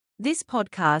This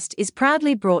podcast is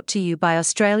proudly brought to you by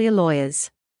Australia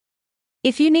Lawyers.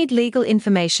 If you need legal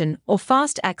information or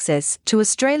fast access to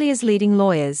Australia's leading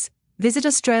lawyers, visit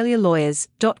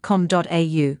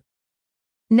australialawyers.com.au.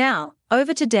 Now,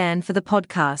 over to Dan for the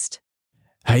podcast.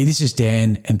 Hey, this is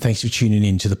Dan, and thanks for tuning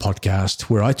in to the podcast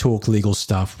where I talk legal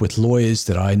stuff with lawyers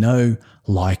that I know,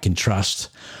 like, and trust.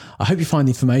 I hope you find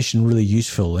the information really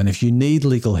useful, and if you need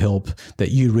legal help, that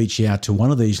you reach out to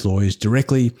one of these lawyers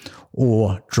directly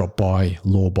or drop by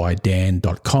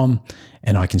lawbydan.com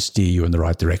and I can steer you in the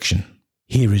right direction.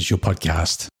 Here is your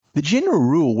podcast. The general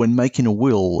rule when making a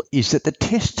will is that the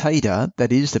testator,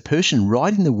 that is, the person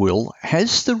writing the will,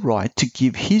 has the right to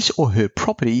give his or her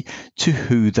property to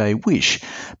who they wish.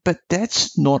 But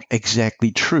that's not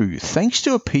exactly true, thanks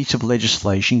to a piece of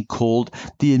legislation called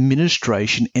the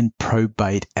Administration and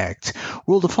Probate Act.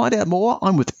 Well, to find out more,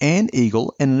 I'm with Anne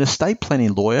Eagle, an estate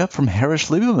planning lawyer from Harris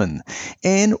Lieberman.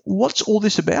 Anne, what's all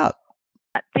this about?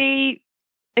 The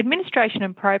Administration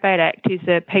and Probate Act is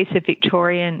a piece of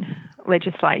Victorian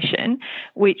legislation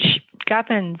which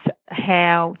governs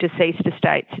how deceased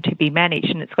estates are to be managed,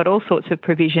 and it's got all sorts of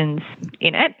provisions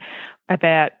in it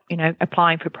about,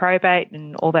 applying for probate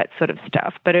and all that sort of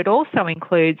stuff. But it also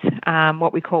includes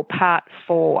what we call Part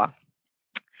 4,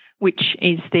 which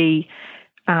is the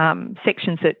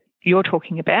sections that you're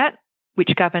talking about,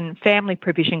 which govern family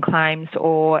provision claims,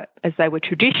 or as they were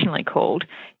traditionally called,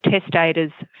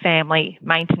 testator's family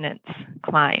maintenance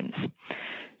claims.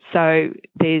 So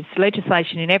there's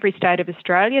legislation in every state of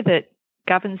Australia that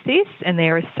governs this, and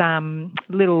there are some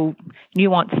little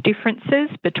nuanced differences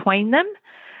between them.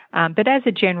 But as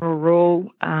a general rule,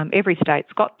 every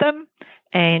state's got them.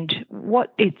 And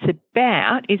what it's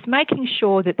about is making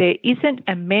sure that there isn't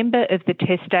a member of the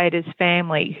testator's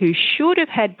family who should have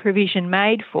had provision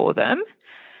made for them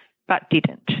but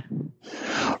didn't.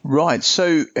 Right.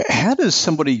 So how does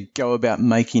somebody go about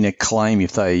making a claim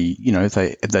if they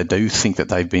do think that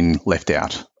they've been left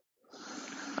out?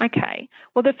 Okay.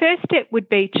 Well, the first step would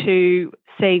be to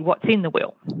see what's in the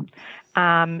will.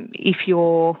 If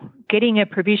you're getting a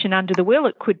provision under the will,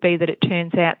 it could be that it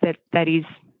turns out that that is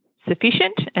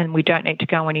sufficient and we don't need to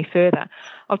go any further.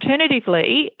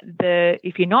 Alternatively,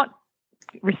 if you're not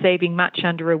receiving much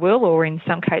under a will, or in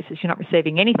some cases you're not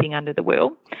receiving anything under the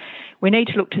will, we need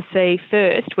to look to see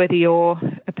first whether you're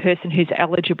a person who's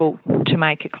eligible to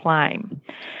make a claim.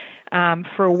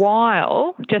 For a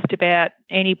while, just about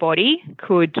anybody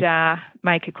could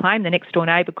make a claim. The next door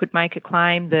neighbour could make a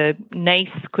claim, the niece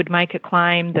could make a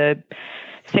claim, the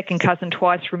second cousin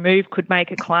twice removed could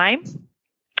make a claim.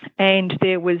 And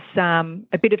there was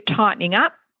a bit of tightening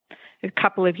up a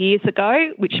couple of years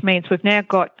ago, which means we've now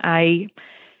got a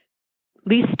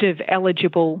list of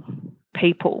eligible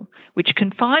people, which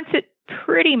confines it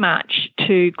pretty much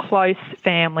to close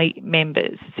family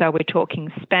members. So we're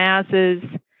talking spouses,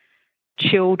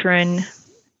 children,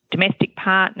 domestic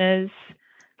partners,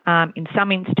 in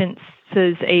some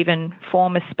instances even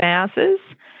former spouses,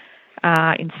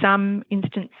 in some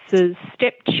instances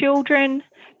stepchildren,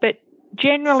 but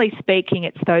generally speaking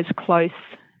it's those close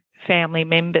family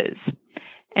members.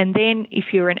 And then if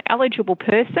you're an eligible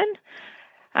person,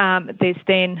 there's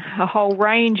then a whole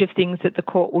range of things that the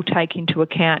court will take into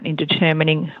account in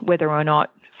determining whether or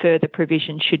not further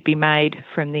provision should be made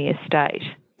from the estate.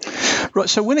 Right.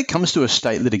 So when it comes to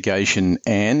estate litigation,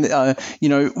 Anne,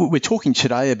 we're talking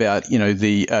today about,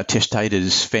 the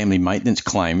testator's family maintenance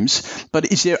claims,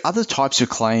 but is there other types of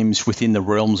claims within the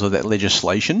realms of that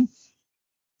legislation?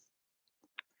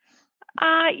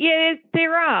 Yeah,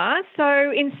 there are.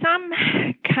 So in some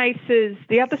cases,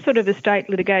 the other sort of estate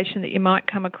litigation that you might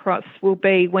come across will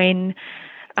be when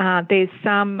there's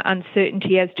some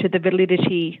uncertainty as to the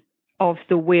validity of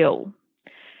the will.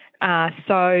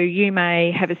 So you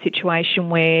may have a situation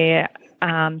where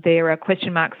there are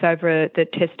question marks over the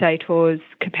testator's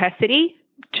capacity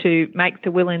to make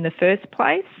the will in the first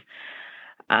place,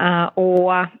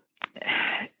 or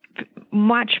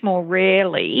much more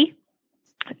rarely,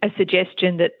 a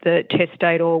suggestion that the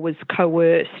testator was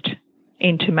coerced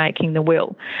into making the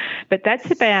will. But that's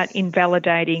about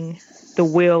invalidating the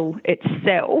will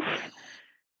itself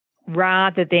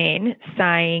rather than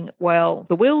saying, well,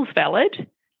 the will's valid,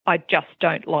 I just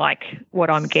don't like what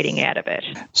I'm getting out of it.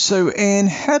 So, Anne,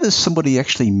 how does somebody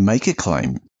actually make a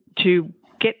claim? To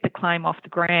get the claim off the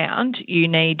ground, you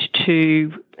need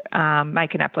to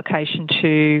make an application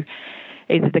to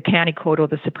either the county court or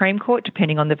the Supreme Court,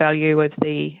 depending on the value of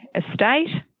the estate.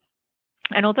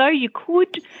 And although you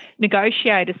could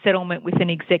negotiate a settlement with an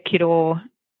executor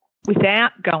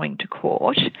without going to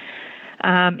court,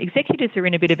 executors are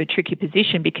in a bit of a tricky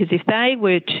position, because if they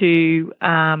were to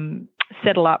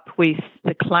settle up with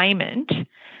the claimant,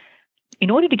 in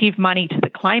order to give money to the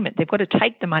claimant, they've got to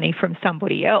take the money from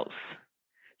somebody else.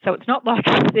 So it's not like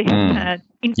there's an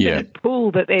infinite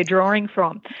pool that they're drawing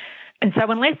from. And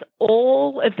so unless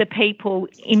all of the people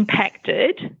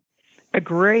impacted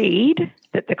agreed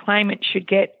that the claimant should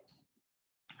get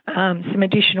some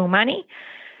additional money,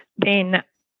 then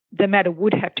the matter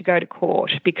would have to go to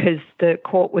court, because the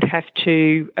court would have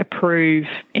to approve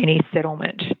any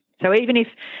settlement. So even if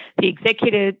the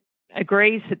executor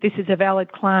agrees that this is a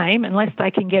valid claim, unless they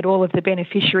can get all of the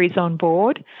beneficiaries on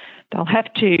board, they'll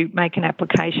have to make an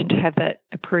application to have that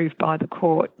approved by the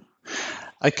court.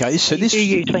 Okay, so this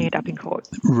usually end up in court.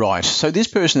 Right. So this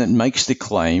person that makes the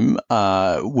claim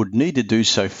would need to do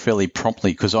so fairly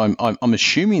promptly, because I'm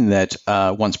assuming that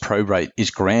once probate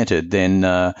is granted, then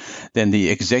the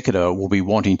executor will be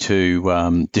wanting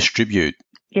to distribute.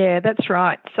 Yeah, that's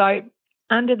right. So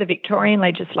under the Victorian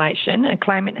legislation, a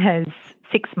claimant has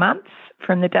 6 months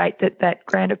from the date that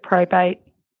grant of probate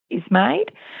is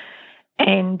made,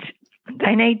 and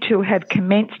they need to have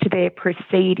commenced their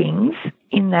proceedings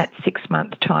in that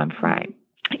 6-month time frame.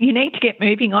 You need to get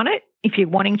moving on it if you're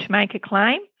wanting to make a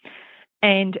claim,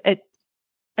 and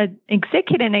an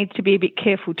executor needs to be a bit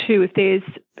careful too. If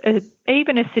there's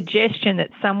even a suggestion that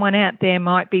someone out there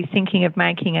might be thinking of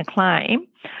making a claim,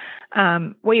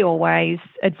 we always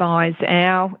advise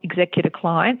our executor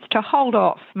clients to hold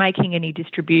off making any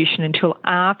distribution until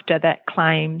after that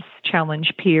claims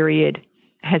challenge period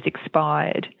has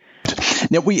expired.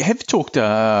 Now, we have talked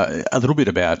a little bit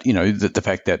about, the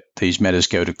fact that these matters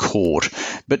go to court,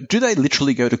 but do they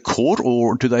literally go to court,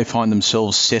 or do they find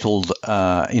themselves settled,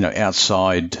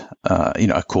 outside,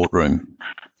 a courtroom?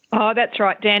 Oh, that's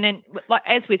right, Dan. And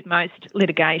as with most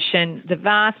litigation, the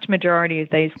vast majority of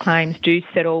these claims do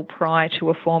settle prior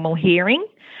to a formal hearing.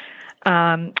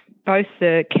 Both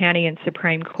the County and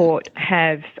Supreme Court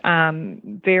have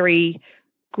very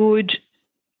good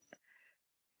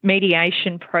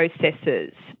mediation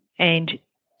processes, and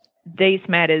these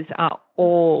matters are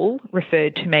all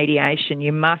referred to mediation.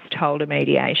 You must hold a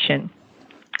mediation.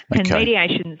 Okay. And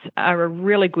mediations are a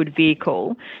really good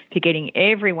vehicle for getting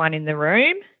everyone in the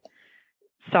room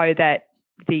so that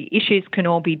the issues can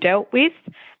all be dealt with,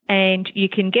 and you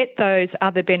can get those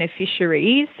other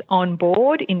beneficiaries on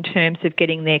board in terms of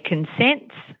getting their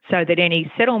consents so that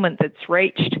any settlement that's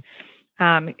reached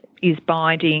is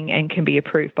binding and can be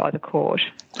approved by the court.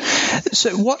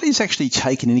 So what is actually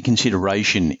taken into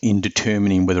consideration in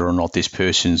determining whether or not this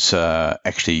person's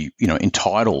actually,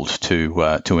 entitled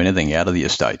to anything out of the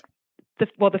estate? The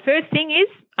first thing is,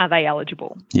 are they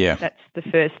eligible? Yeah. That's the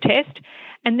first test.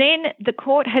 And then the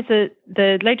court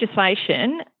the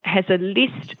legislation has a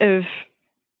list of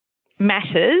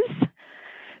matters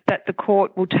that the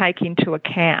court will take into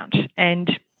account.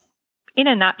 And in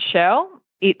a nutshell,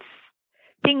 it's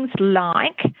things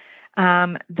like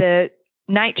the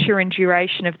nature and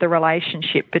duration of the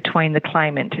relationship between the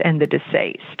claimant and the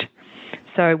deceased.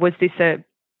 So was this a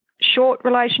short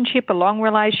relationship, a long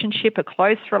relationship, a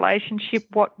close relationship?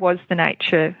 What was the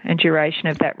nature and duration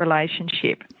of that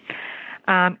relationship?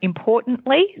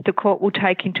 Importantly, the court will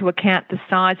take into account the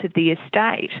size of the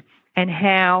estate and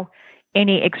how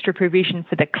any extra provision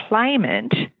for the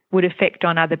claimant would affect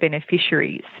on other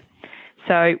beneficiaries.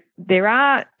 So there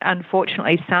are,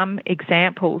 unfortunately, some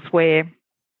examples where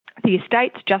the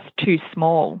estate's just too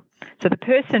small. So the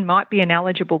person might be an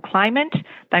eligible claimant,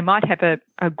 they might have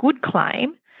a good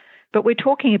claim, but we're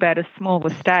talking about a small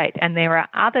estate, and there are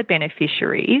other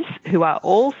beneficiaries who are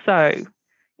also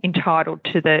entitled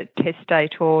to the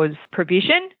testator's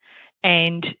provision,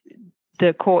 and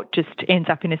the court just ends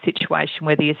up in a situation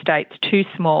where the estate's too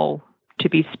small to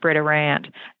be spread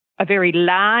around. A very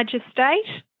large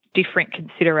estate, different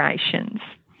considerations.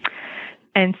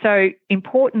 And so,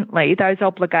 importantly, those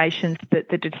obligations that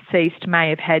the deceased may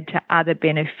have had to other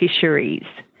beneficiaries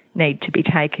need to be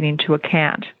taken into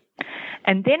account.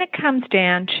 And then it comes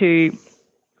down to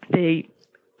the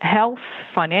health,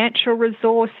 financial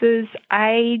resources,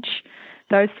 age,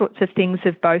 those sorts of things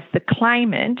of both the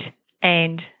claimant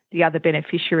and the other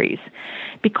beneficiaries.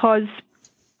 Because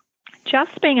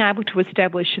just being able to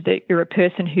establish that you're a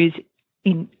person who's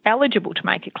eligible to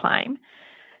make a claim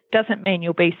doesn't mean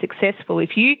you'll be successful.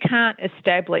 If you can't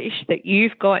establish that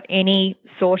you've got any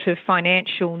sort of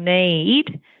financial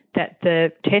need that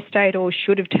the testator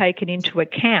should have taken into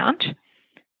account,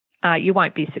 you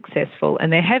won't be successful.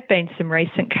 And there have been some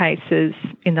recent cases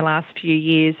in the last few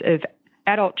years of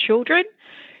adult children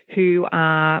who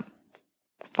are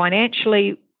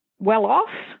financially well off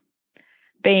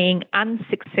being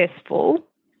unsuccessful,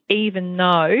 even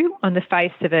though on the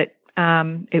face of it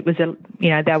it was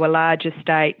they were large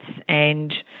estates,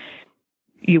 and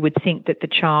you would think that the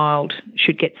child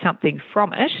should get something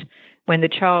from it. When the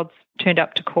child's turned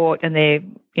up to court and they're,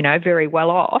 very well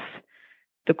off,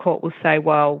 the court will say,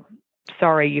 well,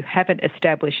 sorry, you haven't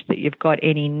established that you've got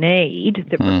any need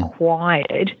that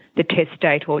required the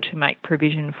testator to make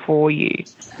provision for you.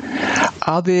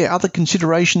 Are there other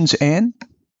considerations, Anne?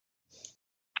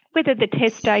 Whether the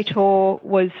testator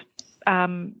was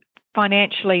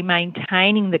financially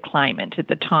maintaining the claimant at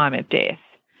the time of death,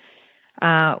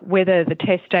 whether the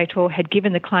testator had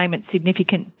given the claimant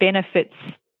significant benefits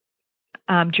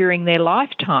during their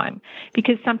lifetime,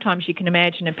 because sometimes you can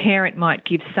imagine a parent might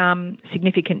give some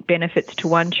significant benefits to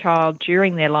one child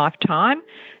during their lifetime,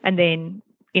 and then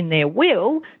in their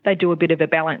will they do a bit of a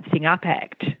balancing up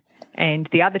act, and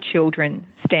the other children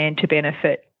stand to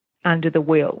benefit under the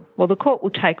will. Well, the court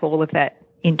will take all of that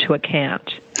into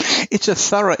account. It's a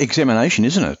thorough examination,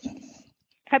 isn't it?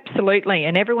 Absolutely,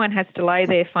 and everyone has to lay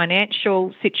their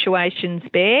financial situations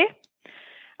bare.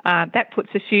 That puts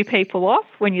a few people off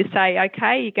when you say,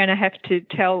 okay, you're going to have to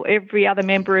tell every other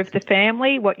member of the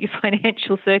family what your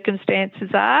financial circumstances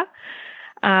are.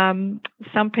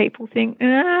 Some people think,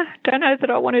 don't know that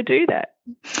I want to do that.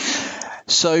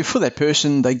 So for that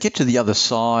person, they get to the other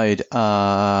side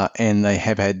and they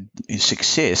have had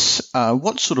success.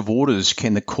 What sort of orders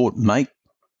can the court make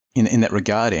in that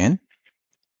regard, Anne?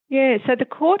 Yeah, so the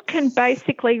court can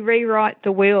basically rewrite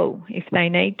the will if they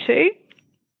need to.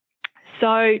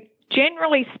 So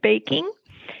generally speaking,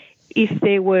 if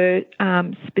there were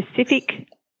specific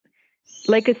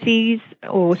legacies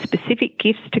or specific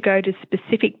gifts to go to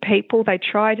specific people, they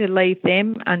try to leave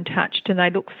them untouched, and they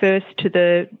look first to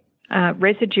the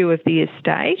residue of the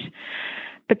estate.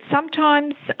 But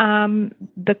sometimes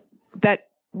that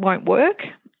won't work,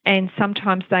 and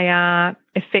sometimes they are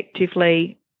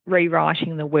effectively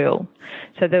rewriting the will.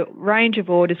 So the range of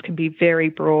orders can be very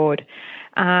broad.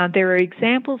 There are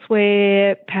examples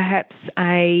where perhaps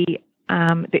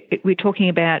we're talking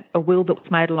about a will that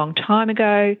was made a long time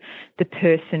ago, the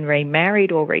person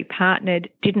remarried or repartnered,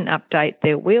 didn't update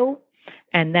their will,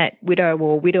 and that widow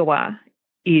or widower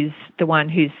is the one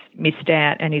who's missed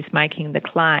out and is making the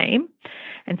claim.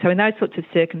 And so in those sorts of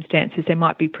circumstances, there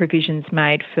might be provisions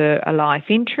made for a life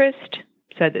interest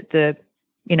so that the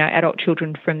adult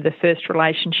children from the first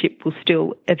relationship will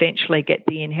still eventually get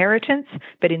the inheritance,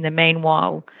 but in the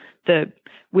meanwhile, the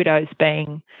widow's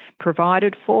being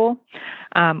provided for,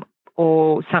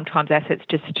 or sometimes assets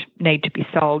just need to be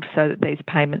sold so that these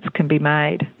payments can be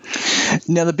made.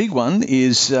 Now, the big one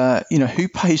is, who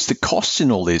pays the costs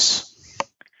in all this?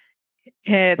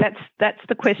 Yeah, that's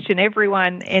the question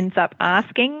everyone ends up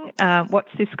asking.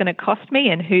 What's this going to cost me,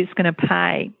 and who's going to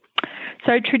pay?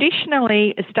 So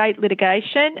traditionally, estate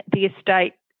litigation, the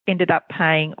estate ended up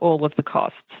paying all of the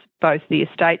costs, both the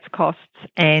estate's costs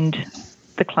and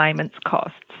the claimant's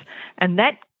costs. And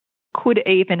that could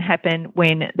even happen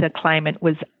when the claimant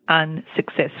was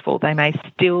unsuccessful. They may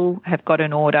still have got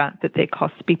an order that their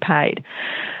costs be paid.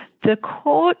 The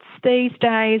courts these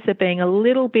days are being a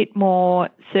little bit more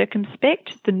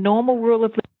circumspect. The normal rule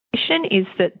of litigation is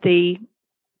that the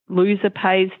loser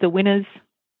pays the winner's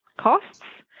costs.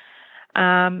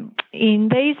 In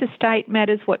these estate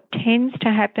matters, what tends to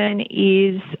happen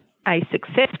is a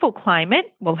successful claimant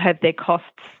will have their costs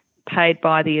paid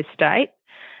by the estate.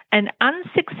 An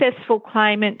unsuccessful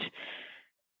claimant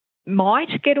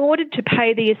might get ordered to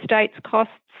pay the estate's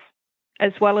costs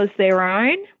as well as their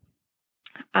own,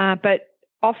 but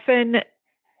often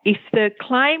if the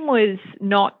claim was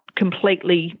not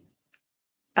completely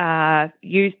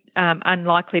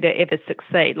unlikely to ever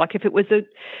succeed. Like if it was a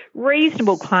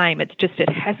reasonable claim, it's just it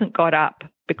hasn't got up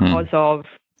because of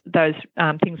those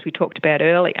things we talked about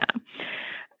earlier.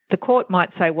 The court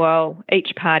might say, well,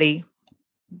 each party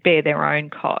bear their own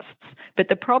costs. But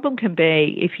the problem can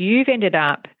be if you've ended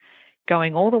up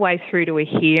going all the way through to a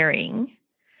hearing,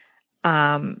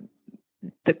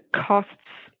 the costs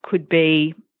could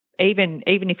be, even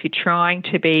if you're trying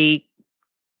to be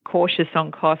cautious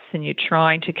on costs and you're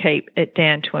trying to keep it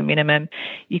down to a minimum,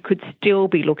 you could still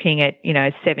be looking at,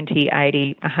 $70,000,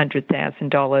 $80,000,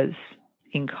 $100,000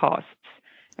 in costs.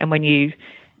 And when you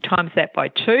times that by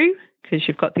 2, because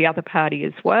you've got the other party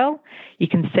as well, you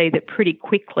can see that pretty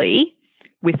quickly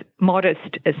with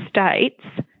modest estates,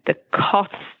 the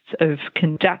costs of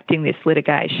conducting this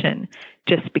litigation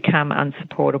just become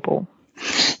unsupportable.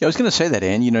 Yeah, I was going to say that,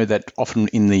 Anne. That often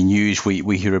in the news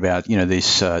we hear about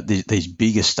these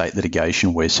big estate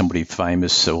litigation where somebody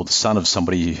famous or the son of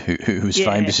somebody who's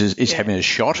famous is having a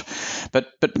shot,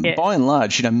 but by and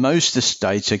large, most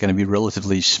estates are going to be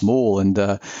relatively small. And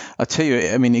I tell you,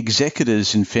 I mean,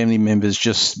 executors and family members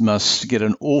just must get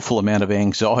an awful amount of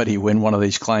anxiety when one of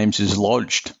these claims is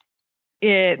lodged.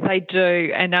 Yeah, they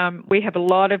do. And we have a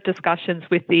lot of discussions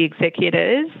with the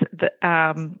executors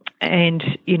and,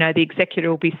 the executor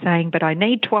will be saying, but I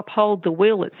need to uphold the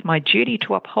will. It's my duty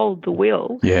to uphold the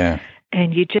will. Yeah.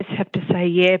 And you just have to say,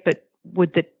 yeah, but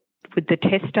would the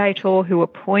testator who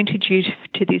appointed you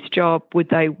to this job, would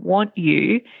they want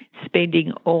you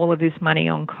spending all of this money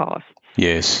on costs?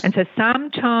 Yes. And so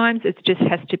sometimes it just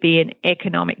has to be an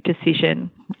economic decision,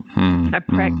 a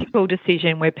practical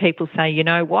decision where people say, you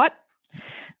know what?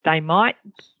 They might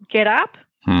get up,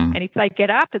 and if they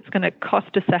get up, it's going to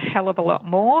cost us a hell of a lot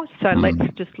more. So let's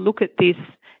just look at this,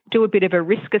 do a bit of a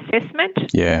risk assessment,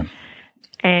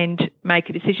 and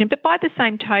make a decision. But by the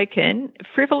same token,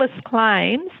 frivolous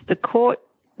claims, the court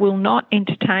will not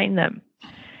entertain them.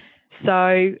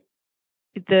 So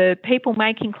the people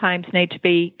making claims need to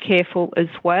be careful as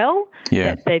well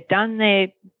that they've done their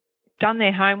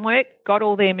homework, got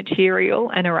all their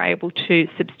material, and are able to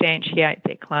substantiate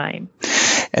their claim.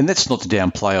 And that's not to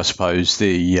downplay, I suppose,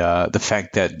 the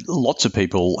fact that lots of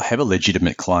people have a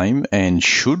legitimate claim and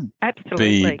should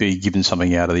be given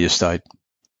something out of the estate.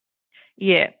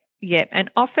 Yeah,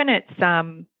 and often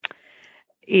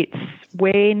it's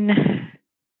when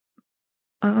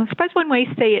I suppose when we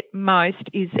see it most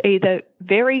is either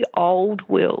very old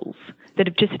wills that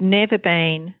have just never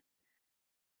been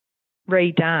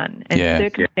redone and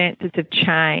circumstances have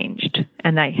changed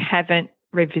and they haven't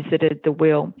revisited the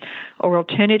will. Or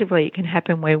alternatively, it can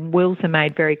happen when wills are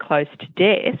made very close to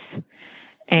death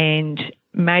and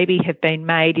maybe have been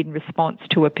made in response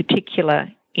to a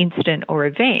particular incident or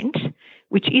event,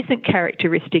 which isn't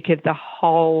characteristic of the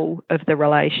whole of the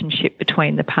relationship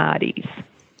between the parties.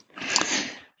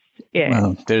 Yeah.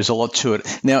 Well, there's a lot to it.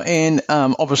 Now, Anne,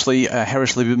 obviously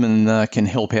Harris Lieberman can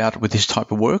help out with this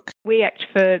type of work. We act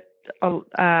for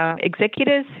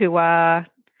executors who are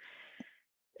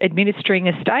administering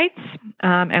estates,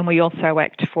 and we also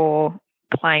act for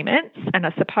claimants. And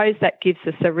I suppose that gives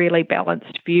us a really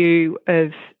balanced view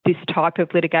of this type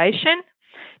of litigation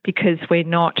because we're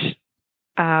not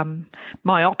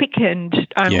myopic and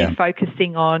only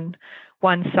focusing on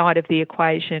one side of the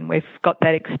equation. We've got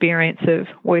that experience of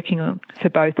working on for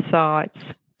both sides.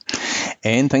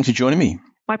 Anne, thanks for joining me.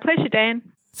 My pleasure, Dan.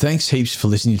 Thanks heaps for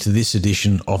listening to this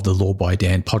edition of the Law by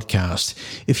Dan podcast.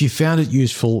 If you found it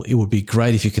useful, it would be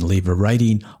great if you can leave a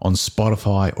rating on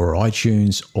Spotify or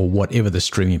iTunes or whatever the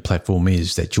streaming platform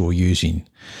is that you're using.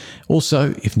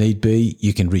 Also, if need be,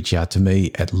 you can reach out to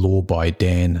me at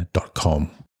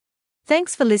lawbydan.com.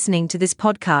 Thanks for listening to this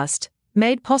podcast,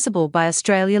 made possible by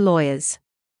Australia Lawyers.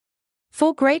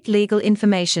 For great legal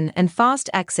information and fast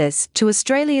access to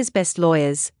Australia's best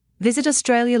lawyers, visit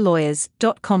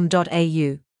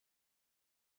australialawyers.com.au.